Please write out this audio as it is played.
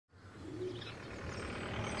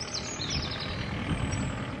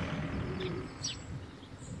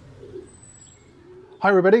Hi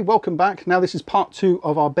everybody, welcome back. Now this is part 2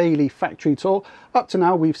 of our Bailey factory tour. Up to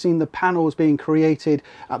now we've seen the panels being created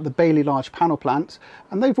at the Bailey large panel plant,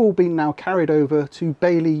 and they've all been now carried over to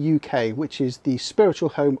Bailey UK, which is the spiritual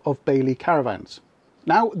home of Bailey Caravans.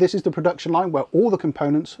 Now this is the production line where all the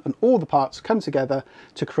components and all the parts come together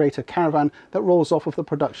to create a caravan that rolls off of the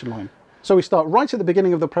production line. So we start right at the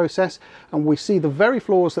beginning of the process and we see the very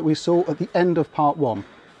floors that we saw at the end of part 1.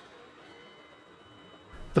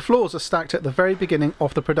 The floors are stacked at the very beginning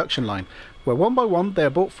of the production line, where one by one they are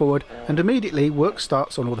brought forward and immediately work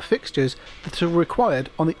starts on all the fixtures that are required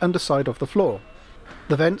on the underside of the floor.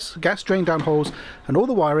 The vents, gas drain down holes and all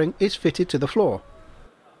the wiring is fitted to the floor.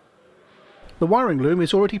 The wiring loom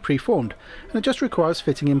is already pre-formed and it just requires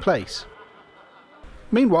fitting in place.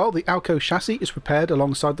 Meanwhile, the Alco chassis is prepared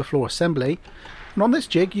alongside the floor assembly, and on this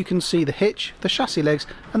jig you can see the hitch, the chassis legs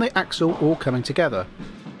and the axle all coming together.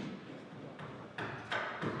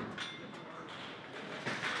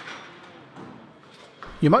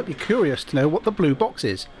 You might be curious to know what the blue box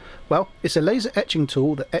is. Well, it's a laser etching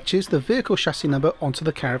tool that etches the vehicle chassis number onto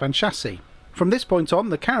the Caravan chassis. From this point on,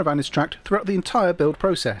 the Caravan is tracked throughout the entire build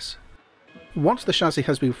process. Once the chassis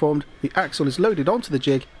has been formed, the axle is loaded onto the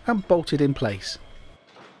jig and bolted in place.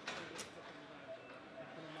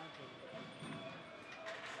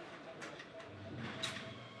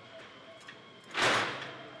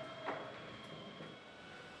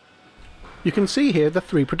 You can see here the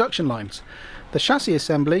 3 production lines: the chassis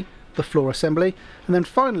assembly, the floor assembly, and then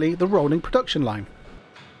finally the rolling production line.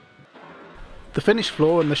 The finished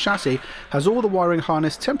floor and the chassis has all the wiring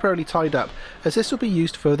harness temporarily tied up, as this will be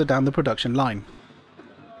used further down the production line.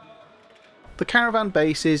 The Caravan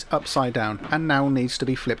base is upside down and now needs to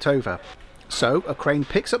be flipped over. So a crane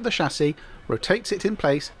picks up the chassis, rotates it in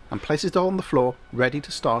place and places it on the floor, ready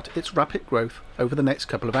to start its rapid growth over the next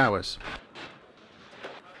couple of hours.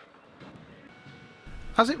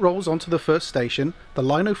 As it rolls onto the first station, the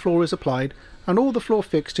lino floor is applied and all the floor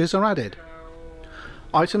fixtures are added.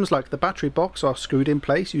 Items like the battery box are screwed in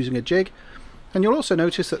place using a jig, and you'll also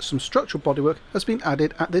notice that some structural bodywork has been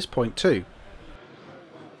added at this point too.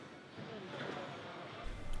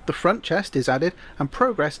 The front chest is added and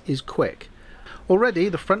progress is quick. Already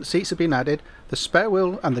the front seats have been added, the spare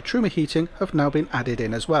wheel and the Truma heating have now been added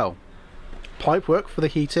in as well. Pipework for the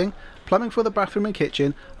heating, plumbing for the bathroom and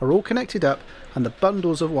kitchen are all connected up, and the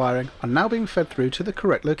bundles of wiring are now being fed through to the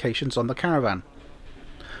correct locations on the Caravan.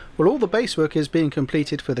 While all the base work is being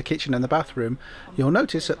completed for the kitchen and the bathroom, you'll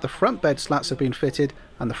notice that the front bed slats have been fitted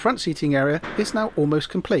and the front seating area is now almost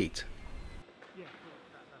complete.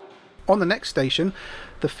 On the next station,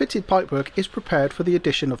 the fitted pipework is prepared for the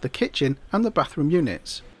addition of the kitchen and the bathroom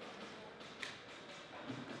units.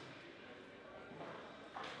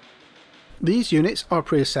 These units are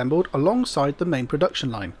pre-assembled alongside the main production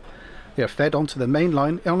line. They are fed onto the main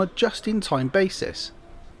line on a just-in-time basis.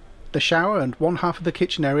 The shower and one half of the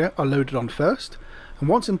kitchen area are loaded on first, and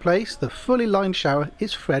once in place the fully lined shower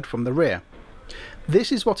is fed from the rear.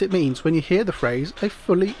 This is what it means when you hear the phrase a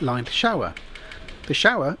fully lined shower. The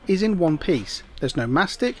shower is in one piece. There's no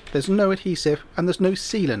mastic, there's no adhesive and there's no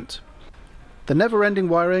sealant. The never-ending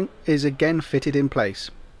wiring is again fitted in place.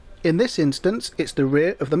 In this instance, it's the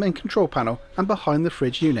rear of the main control panel and behind the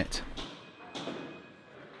fridge unit.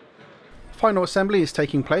 Final assembly is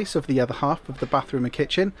taking place of the other half of the bathroom and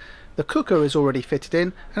kitchen. The cooker is already fitted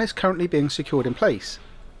in and is currently being secured in place.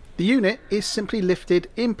 The unit is simply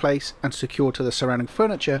lifted in place and secured to the surrounding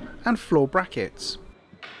furniture and floor brackets.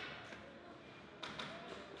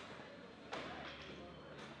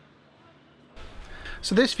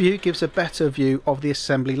 So this view gives a better view of the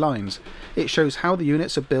assembly lines. It shows how the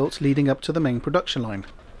units are built leading up to the main production line.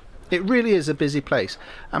 It really is a busy place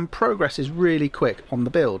and progress is really quick on the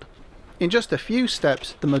build. In just a few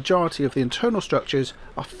steps, the majority of the internal structures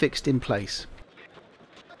are fixed in place.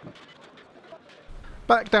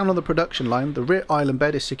 Back down on the production line, the rear island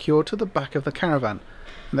bed is secured to the back of the Caravan,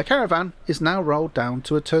 and the Caravan is now rolled down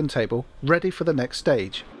to a turntable ready for the next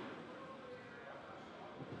stage.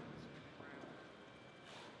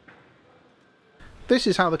 This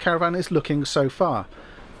is how the Caravan is looking so far.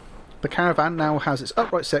 The Caravan now has its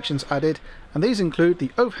upright sections added, and these include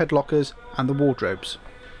the overhead lockers and the wardrobes.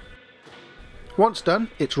 Once done,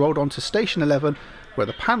 it's rolled on to station 11, where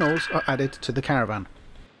the panels are added to the Caravan.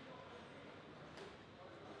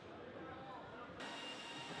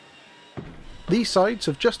 These sides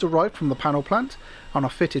have just arrived from the panel plant and are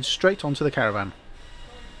fitted straight onto the Caravan.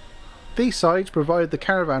 These sides provide the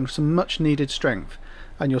Caravan some much needed strength,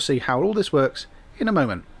 and you'll see how all this works in a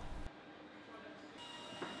moment.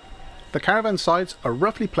 The Caravan sides are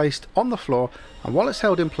roughly placed on the floor, and while it's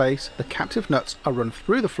held in place, the captive nuts are run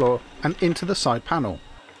through the floor and into the side panel.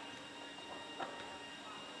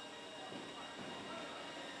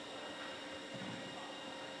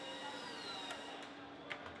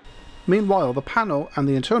 Meanwhile, the panel and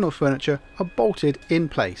the internal furniture are bolted in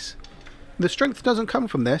place. The strength doesn't come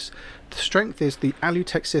from this, the strength is the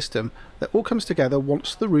Alutech system that all comes together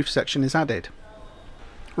once the roof section is added.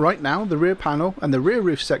 Right now, the rear panel and the rear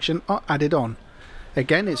roof section are added on.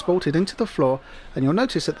 Again, it's bolted into the floor, and you'll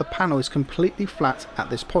notice that the panel is completely flat at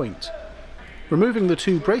this point. Removing the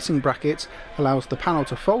two bracing brackets allows the panel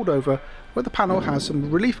to fold over, where the panel has some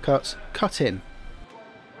relief cuts cut in.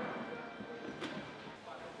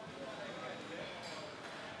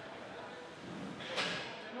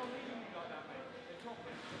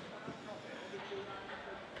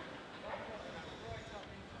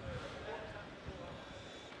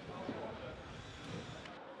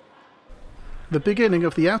 The beginning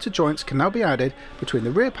of the outer joints can now be added between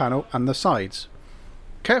the rear panel and the sides.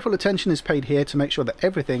 Careful attention is paid here to make sure that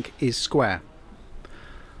everything is square.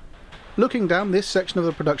 Looking down this section of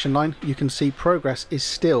the production line, you can see progress is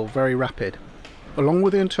still very rapid. Along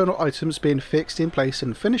with the internal items being fixed in place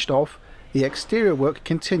and finished off, the exterior work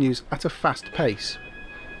continues at a fast pace.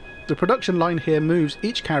 The production line here moves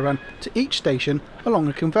each caravan to each station along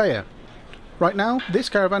a conveyor. Right now, this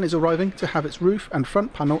caravan is arriving to have its roof and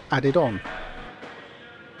front panel added on.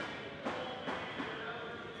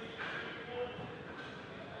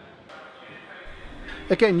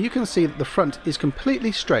 Again, you can see that the front is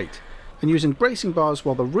completely straight and using bracing bars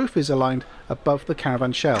while the roof is aligned above the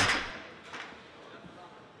caravan shell.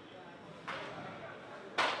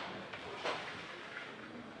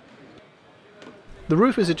 The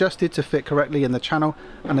roof is adjusted to fit correctly in the channel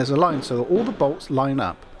and is aligned so that all the bolts line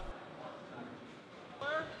up.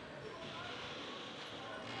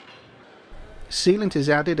 Sealant is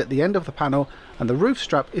added at the end of the panel and the roof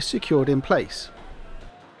strap is secured in place.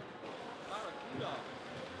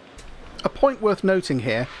 A point worth noting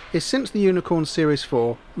here is since the Unicorn Series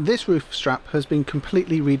 4, this roof strap has been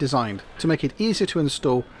completely redesigned to make it easier to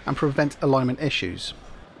install and prevent alignment issues.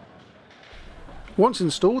 Once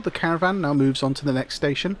installed, the Caravan now moves on to the next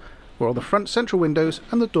station, where all the front central windows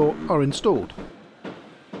and the door are installed.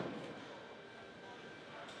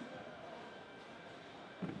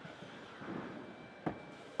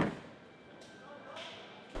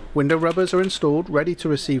 Window rubbers are installed ready to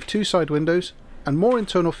receive two side windows, and more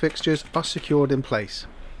internal fixtures are secured in place.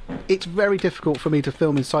 It's very difficult for me to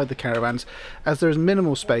film inside the Caravans as there is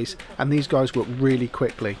minimal space and these guys work really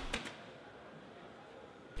quickly.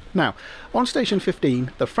 Now, on station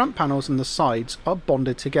 15, the front panels and the sides are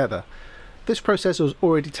bonded together. This process has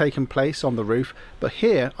already taken place on the roof, but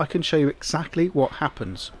here I can show you exactly what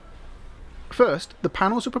happens. First, the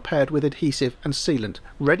panels are prepared with adhesive and sealant,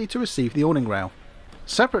 ready to receive the awning rail.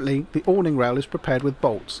 Separately, the awning rail is prepared with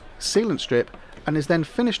bolts, sealant strip, and is then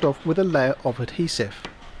finished off with a layer of adhesive.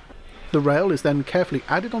 The rail is then carefully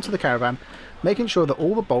added onto the Caravan, making sure that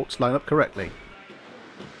all the bolts line up correctly.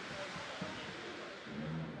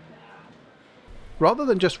 Rather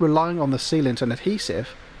than just relying on the sealant and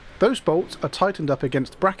adhesive, those bolts are tightened up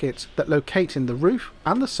against brackets that locate in the roof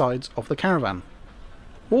and the sides of the Caravan.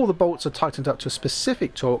 All the bolts are tightened up to a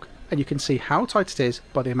specific torque, and you can see how tight it is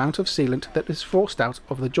by the amount of sealant that is forced out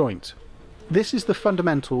of the joint. This is the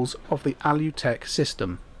fundamentals of the Alutech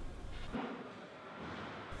system.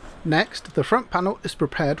 Next, the front panel is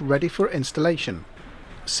prepared ready for installation.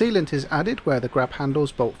 Sealant is added where the grab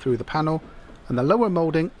handles bolt through the panel, and the lower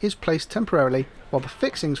moulding is placed temporarily while the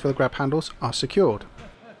fixings for the grab handles are secured.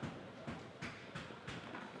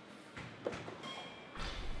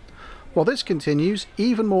 While this continues,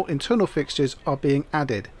 even more internal fixtures are being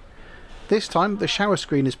added. This time the shower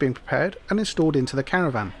screen is being prepared and installed into the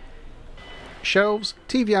Caravan. Shelves,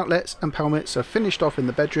 TV outlets and pelmets are finished off in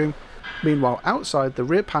the bedroom, meanwhile outside the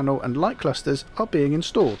rear panel and light clusters are being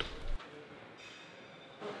installed.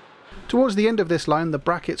 Towards the end of this line, the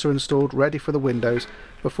brackets are installed ready for the windows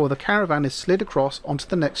before the Caravan is slid across onto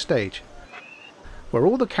the next stage, where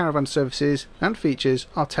all the Caravan services and features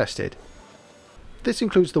are tested. This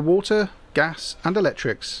includes the water, gas and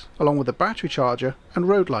electrics, along with the battery charger and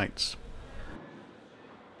road lights.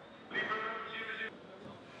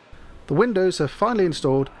 The windows are finally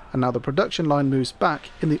installed and now the production line moves back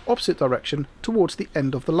in the opposite direction towards the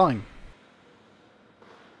end of the line.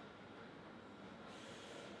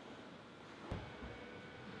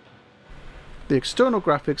 The external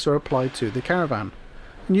graphics are applied to the Caravan,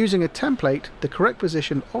 and using a template, the correct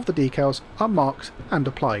position of the decals are marked and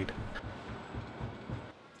applied.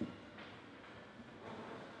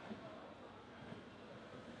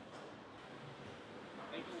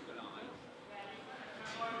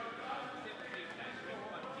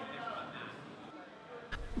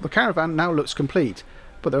 The Caravan now looks complete,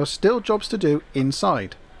 but there are still jobs to do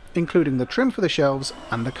inside, including the trim for the shelves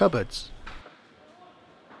and the cupboards.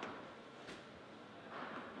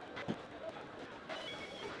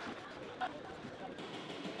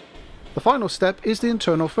 The final step is the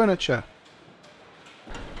internal furniture.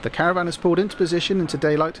 The Caravan is pulled into position into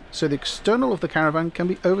daylight, so the external of the Caravan can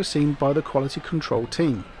be overseen by the quality control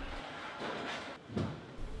team.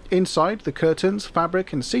 Inside, the curtains,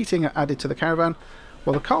 fabric and seating are added to the Caravan,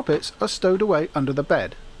 while the carpets are stowed away under the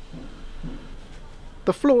bed.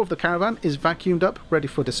 The floor of the Caravan is vacuumed up, ready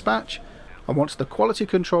for dispatch, and once the quality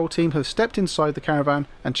control team have stepped inside the Caravan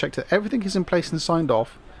and checked that everything is in place and signed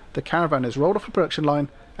off, the Caravan is rolled off the production line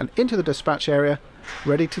and into the dispatch area,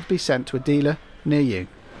 ready to be sent to a dealer near you.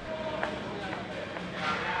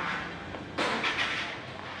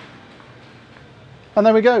 And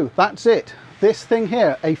there we go, that's it. This thing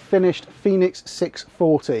here, a finished Phoenix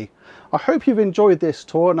 640. I hope you've enjoyed this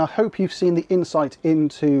tour, and I hope you've seen the insight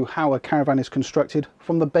into how a Caravan is constructed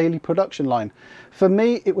from the Bailey production line. For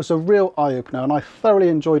me, it was a real eye-opener, and I thoroughly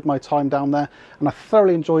enjoyed my time down there, and I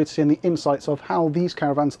thoroughly enjoyed seeing the insights of how these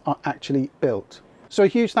Caravans are actually built. So a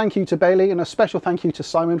huge thank you to Bailey, and a special thank you to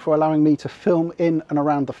Simon for allowing me to film in and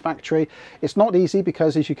around the factory. It's not easy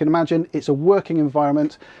because, as you can imagine, it's a working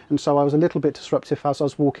environment, and so I was a little bit disruptive as I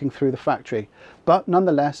was walking through the factory. But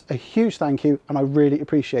nonetheless, a huge thank you, and I really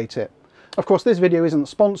appreciate it. Of course, this video isn't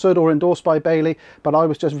sponsored or endorsed by Bailey, but I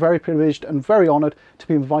was just very privileged and very honoured to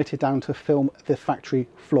be invited down to film the factory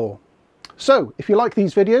floor. So, if you like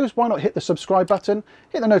these videos, why not hit the subscribe button,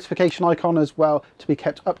 hit the notification icon as well to be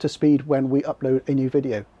kept up to speed when we upload a new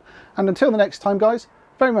video. And until the next time, guys,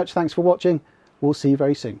 very much thanks for watching. We'll see you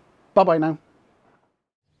very soon. Bye bye now.